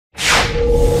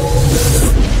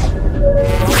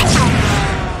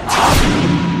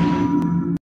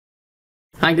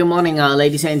Hi, good morning,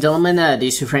 ladies and gentlemen.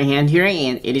 This is your friend Hand here,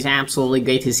 and it is absolutely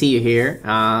great to see you here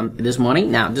this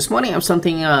morning. Now, this morning I have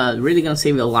something really going to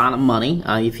save you a lot of money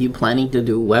if you're planning to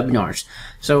do webinars.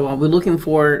 So we're looking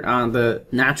for the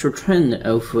natural trend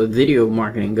of video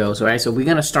marketing goes, right? So we're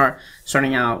going to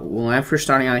starting out, when I first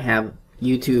starting out, I have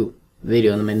YouTube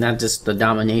video. I mean, not just the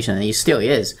domination, and it still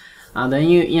is. Then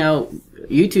you know,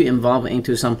 YouTube evolved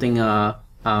into something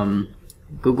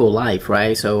Google Live,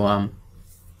 right? So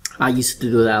I used to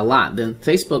do that a lot. Then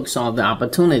Facebook saw the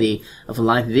opportunity of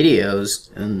live videos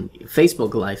and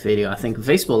Facebook live video. I think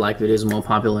Facebook live video is more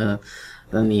popular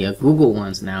than the Google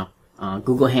ones now.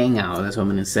 Google Hangout, that's what I'm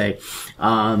going to say.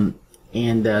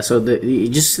 So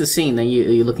just the scene, then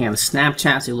you're looking at the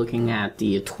Snapchats, you're looking at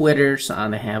the Twitters,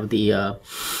 they have the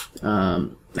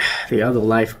other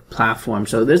live platform.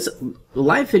 So this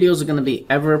live videos are going to be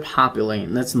ever popular,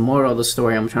 and that's the moral of the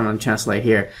story I'm trying to translate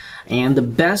here. And the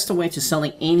best way to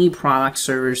selling any product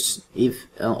service if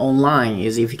online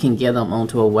is if you can get them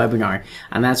onto a webinar,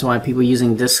 and that's why people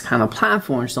using this kind of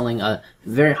platform selling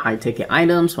very high ticket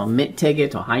items from mid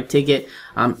ticket to high ticket.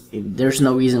 There's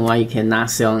no reason why you cannot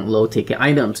sell low ticket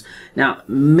items. Now,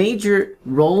 major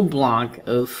roadblock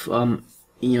of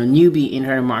newbie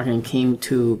internet marketing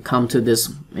come to this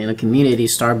community,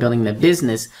 start building their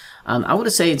business. I would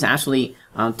say it's actually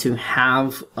to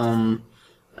have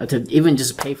to even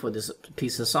just pay for this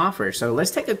piece of software. So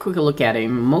let's take a quick look at it.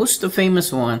 Most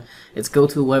famous one is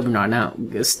GoToWebinar. Now,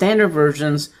 the standard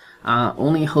versions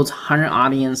only holds 100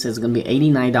 audience. It's going to be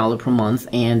 $89 per month,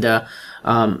 and a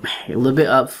little bit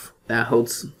up that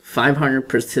holds 500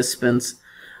 participants.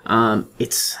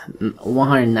 It's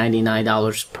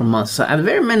 $199 per month. So at the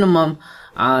very minimum,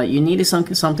 you need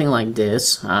something like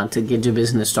this to get your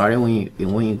business started when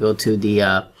you go to the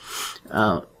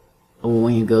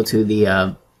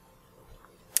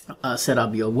set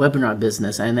up your webinar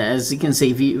business. And as you can see,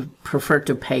 if you prefer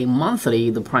to pay monthly,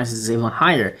 the price is even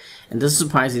higher. And this is the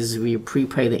price is if you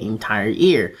prepay the entire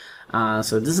year.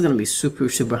 So this is going to be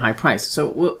super high price.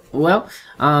 So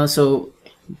so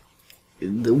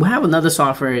we have another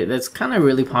software that's kind of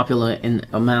really popular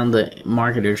among the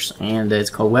marketers, and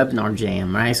it's called Webinar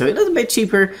Jam, right? So it is a bit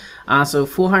cheaper. So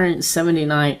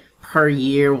 $479 per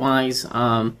year wise.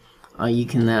 You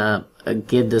can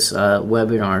get this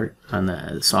webinar on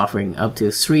this offering up to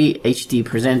 3 HD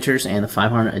presenters and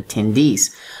 500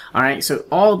 attendees. All right, so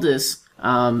all this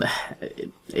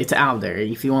it's out there.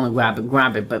 If you want to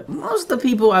grab it. But most of the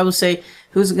people, I would say,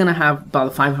 who's gonna have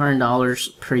about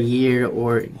 $500 per year,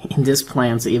 or in this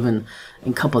plans even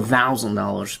a couple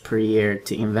 $1,000 per year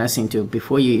to invest into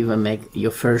before you even make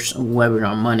your first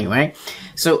webinar money, right?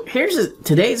 So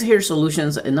today's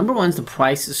solutions. Number one is the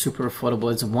price is super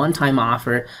affordable. It's a one-time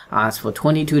offer. It's for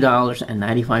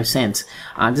 $22.95.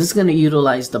 This is going to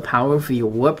utilize the power of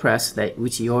your WordPress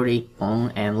which you already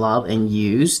own and love and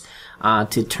use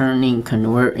to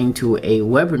convert into a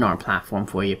webinar platform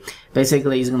for you.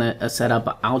 Basically, it's going to set up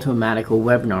an automatic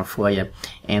webinar for you,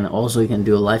 and also you can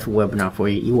do a live webinar for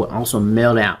you. You will also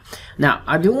mail it out. Now,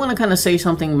 I do want to kind of say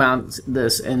something about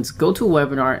this, and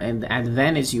GoToWebinar, and the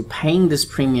advantage you paying this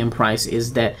premium price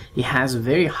is that it has a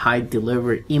very high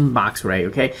delivery inbox rate,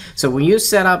 okay? So when you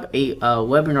set up a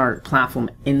webinar platform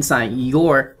inside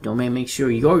your domain, make sure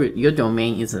your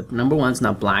domain is, number one, it's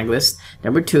not blacklist.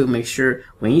 Number two, make sure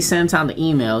when you send out the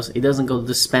emails, it doesn't go to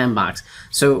the spam box.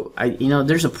 So,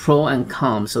 there's a pro and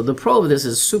con. So the pro of this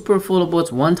is super affordable.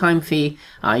 It's one-time fee.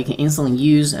 You can instantly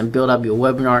use and build up your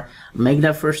webinar. Make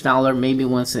that first dollar. Maybe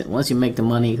once you make the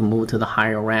money, you can move to the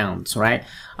higher rounds, right?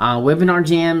 Webinar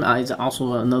Jam is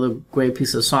also another great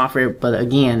piece of software, but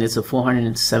again, it's a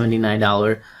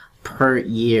 $479 per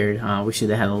year. We should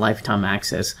have had a lifetime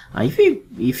access. If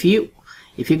you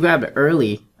grab it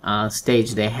early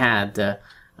stage, they had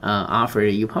offer,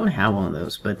 you probably have one of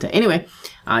those. But anyway,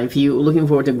 if you're looking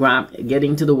forward to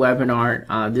getting to the webinar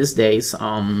these days,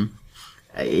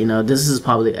 this is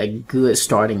probably a good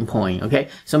starting point. Okay,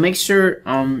 so make sure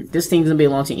this thing's gonna be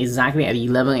launching exactly at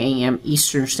 11 a.m.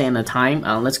 Eastern Standard Time.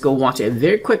 Let's go watch a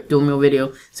very quick demo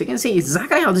video so you can see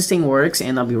exactly how this thing works,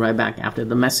 and I'll be right back after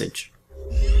the message.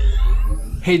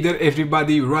 Hey there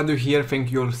everybody, Radu here.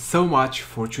 Thank you all so much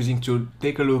for choosing to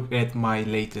take a look at my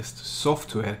latest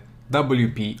software,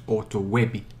 WP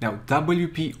AutoWebby. Now,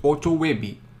 WP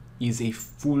AutoWebby is a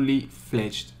fully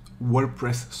fledged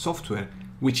WordPress software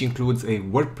which includes a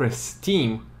WordPress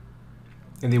theme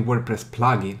and a WordPress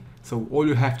plugin. So all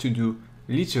you have to do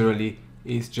literally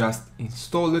is just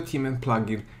install the theme and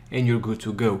plugin and you're good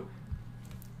to go.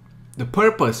 The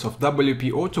purpose of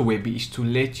WP AutoWebby is to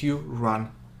let you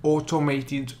run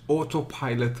automated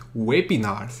autopilot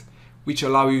webinars which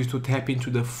allow you to tap into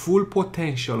the full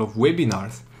potential of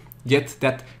webinars, get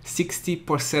that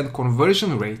 60%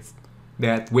 conversion rate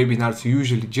that webinars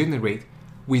usually generate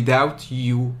without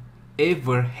you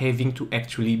ever having to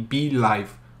actually be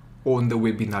live on the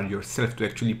webinar yourself, to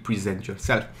actually present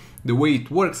yourself. The way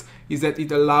it works is that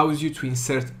it allows you to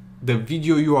insert the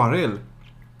video URL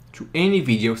to any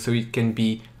video, so it can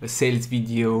be a sales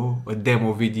video, a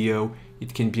demo video,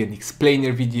 it can be an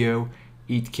explainer video,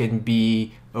 it can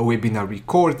be a webinar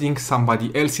recording,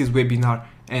 somebody else's webinar,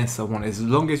 and so on. As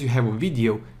long as you have a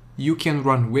video, you can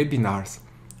run webinars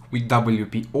with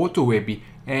WP AutoWebby,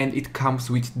 and it comes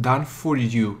with done for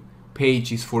you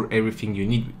pages for everything you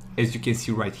need, as you can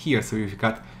see right here. So we've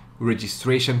got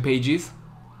registration pages,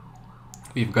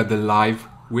 we've got the live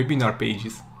webinar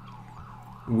pages,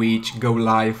 which go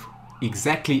live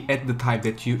exactly at the time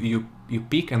that you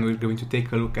pick, and we're going to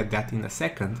take a look at that in a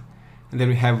second. And then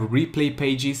we have replay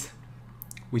pages,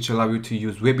 which allow you to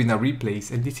use webinar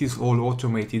replays, and this is all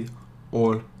automated,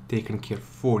 all taken care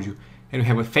for you. And we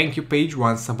have a thank you page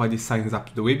once somebody signs up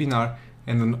to the webinar,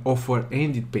 and an offer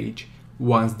ended page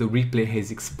once the replay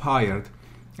has expired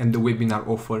and the webinar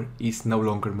offer is no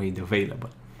longer made available.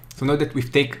 So now that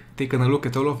we've taken a look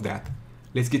at all of that,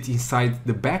 let's get inside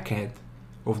the backend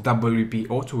of WP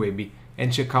AutoWebby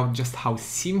and check out just how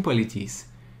simple it is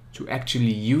to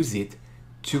actually use it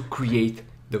to create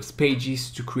those pages,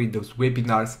 to create those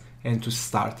webinars, and to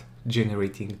start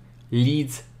generating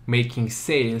leads, making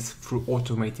sales through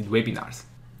automated webinars.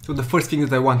 So the first thing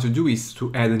that I want to do is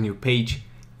to add a new page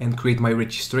and create my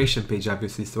registration page,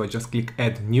 obviously. So I just click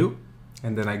add new,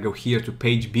 and then I go here to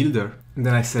page builder, and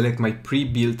then I select my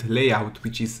pre-built layout,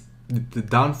 which is the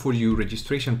done for you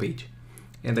registration page,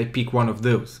 and I pick one of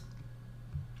those.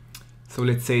 So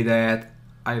let's say that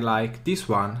I like this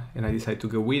one and I decide to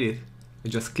go with it. I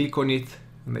just click on it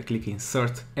and I click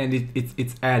insert, and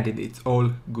it's added, it's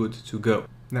all good to go.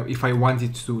 Now if I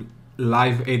wanted to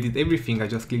live edit everything, I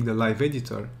just click the live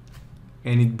editor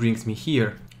and it brings me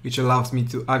here, which allows me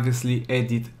to obviously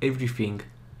edit everything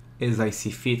as I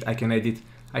see fit. I can edit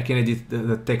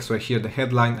the text right here, the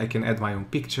headline, I can add my own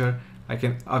picture, I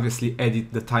can obviously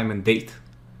edit the time and date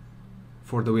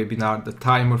for the webinar, the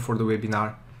timer for the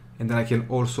webinar, and then I can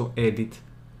also edit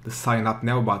the sign up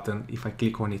now button. If I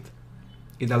click on it,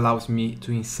 it allows me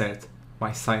to insert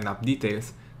my sign up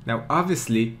details. Now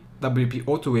obviously WP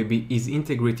AutoWebby is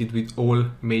integrated with all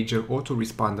major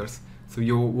autoresponders, so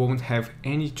you won't have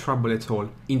any trouble at all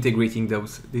integrating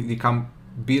those. They come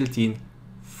built in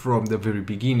from the very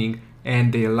beginning,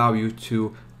 and they allow you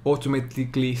to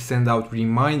automatically send out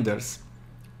reminders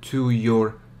to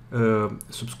your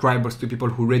subscribers, to people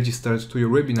who registered to your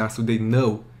webinar, so they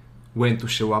know when to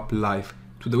show up live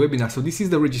to the webinar. So this is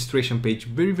the registration page,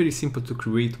 very simple to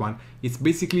create one. It's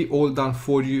basically all done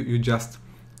for you. You just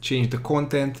change the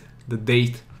content, the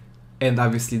date, and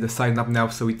obviously the sign up now,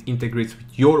 so it integrates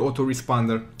with your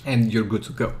autoresponder and you're good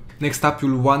to go. Next up,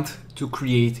 you'll want to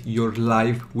create your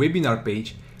live webinar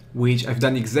page, which I've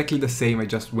done exactly the same. I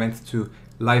just went to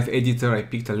live editor, I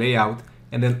picked a layout,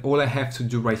 and then all I have to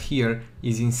do right here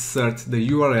is insert the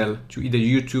URL to either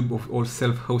YouTube or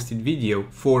self-hosted video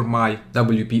for my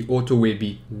WP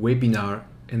AutoWebby webinar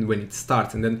and when it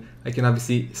starts. And then I can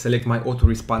obviously select my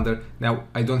autoresponder. Now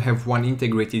I don't have one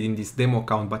integrated in this demo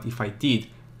account, but if I did,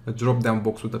 a drop-down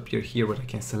box would appear here where I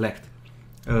can select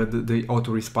the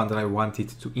autoresponder I wanted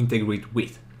to integrate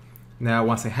with. Now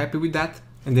once I'm happy with that,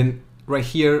 and then right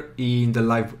here in the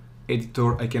live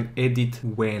editor, I can edit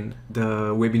when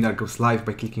the webinar goes live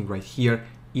by clicking right here.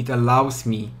 It allows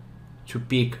me to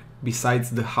pick,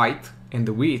 besides the height and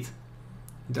the width,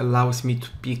 it allows me to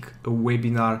pick a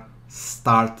webinar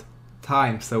start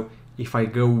time. So if I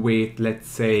go with, let's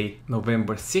say,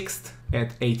 November 6th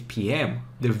at 8 p.m,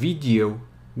 the video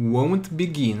won't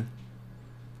begin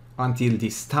until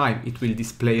this time. It will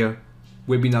display a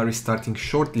webinar is starting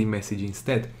shortly message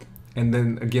instead. And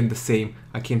then again the same,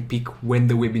 I can pick when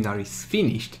the webinar is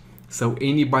finished. So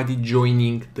anybody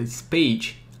joining this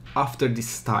page after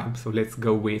this time, so let's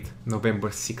go with November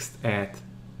 6th at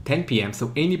 10 p.m.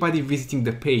 So anybody visiting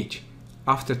the page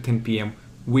after 10 p.m.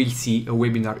 will see a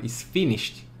webinar is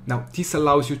finished. Now this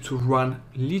allows you to run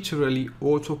literally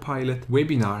autopilot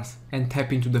webinars and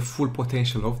tap into the full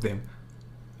potential of them,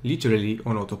 literally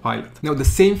on autopilot. Now the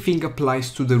same thing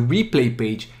applies to the replay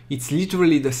page. It's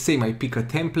literally the same. I pick a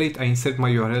template, I insert my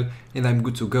URL, and I'm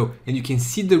good to go. And you can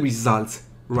see the results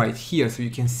right here. So you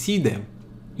can see them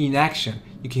in action.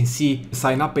 You can see the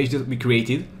sign up page that we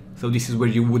created. So this is where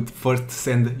you would first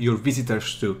send your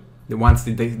visitors to. Once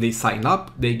they sign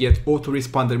up, they get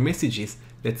autoresponder messages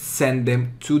that send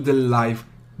them to the live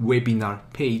webinar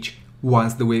page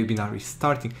once the webinar is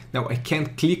starting. Now I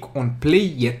can't click on play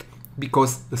yet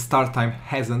because the start time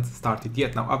hasn't started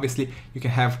yet. Now obviously you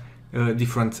can have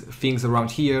different things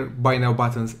around here, buy now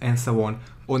buttons and so on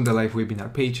the live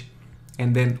webinar page.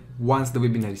 And then once the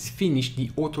webinar is finished, the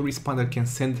autoresponder can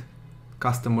send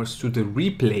customers to the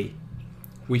replay,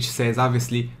 which says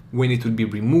obviously when it will be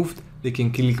removed. They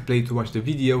can click play to watch the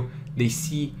video, they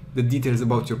see the details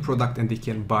about your product, and they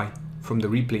can buy from the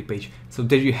replay page. So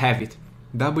there you have it.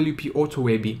 WP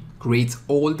AutoWebby creates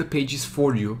all the pages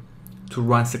for you to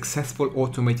run successful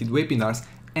automated webinars,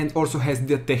 and also has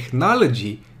the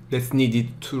technology that's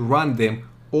needed to run them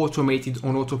automated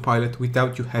on autopilot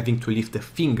without you having to lift a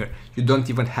finger. You don't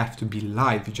even have to be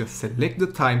live. You just select the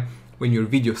time when your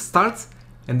video starts,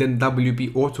 and then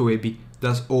WP AutoWebby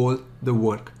does all the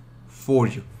work for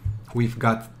you. We've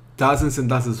got dozens and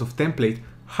dozens of templates,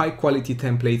 high quality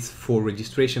templates for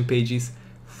registration pages,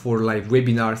 for live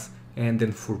webinars, and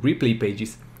then for replay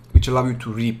pages, which allow you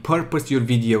to repurpose your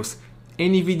videos.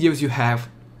 Any videos you have,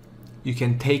 you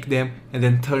can take them and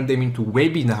then turn them into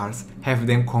webinars, have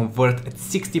them convert at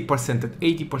 60%, at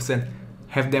 80%,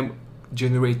 have them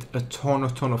generate a ton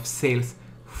of sales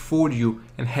for you,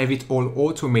 and have it all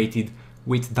automated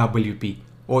with WP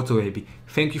AutoWebby.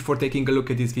 Thank you for taking a look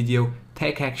at this video.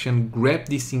 Take action, grab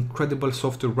this incredible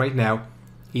software right now.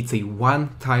 It's a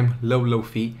one-time low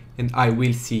fee, and I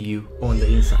will see you on the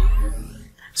inside.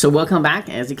 So welcome back.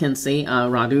 As you can see,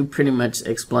 Radu pretty much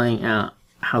explained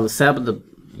how to set up the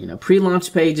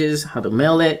pre-launch pages, how to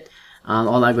mail it,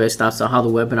 all that great stuff. So how the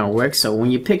webinar works. So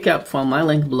when you pick up from my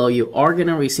link below, you are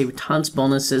gonna receive tons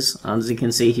bonuses, as you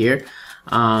can see here.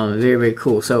 Very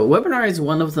cool. So webinar is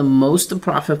one of the most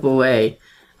profitable way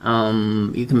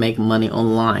you can make money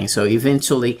online. So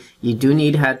eventually you do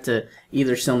need to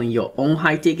either selling your own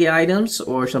high ticket items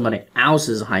or somebody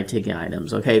else's high ticket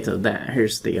items. Okay, so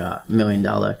here's the $1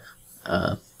 million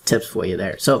tips for you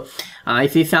there. So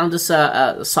if you found this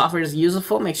software is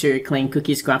useful, make sure you claim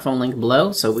cookies graph on link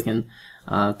below so we can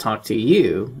talk to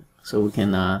you, so we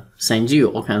can send you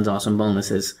all kinds of awesome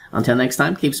bonuses. Until next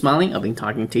time, keep smiling. I'll be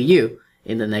talking to you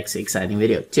in the next exciting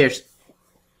video. Cheers.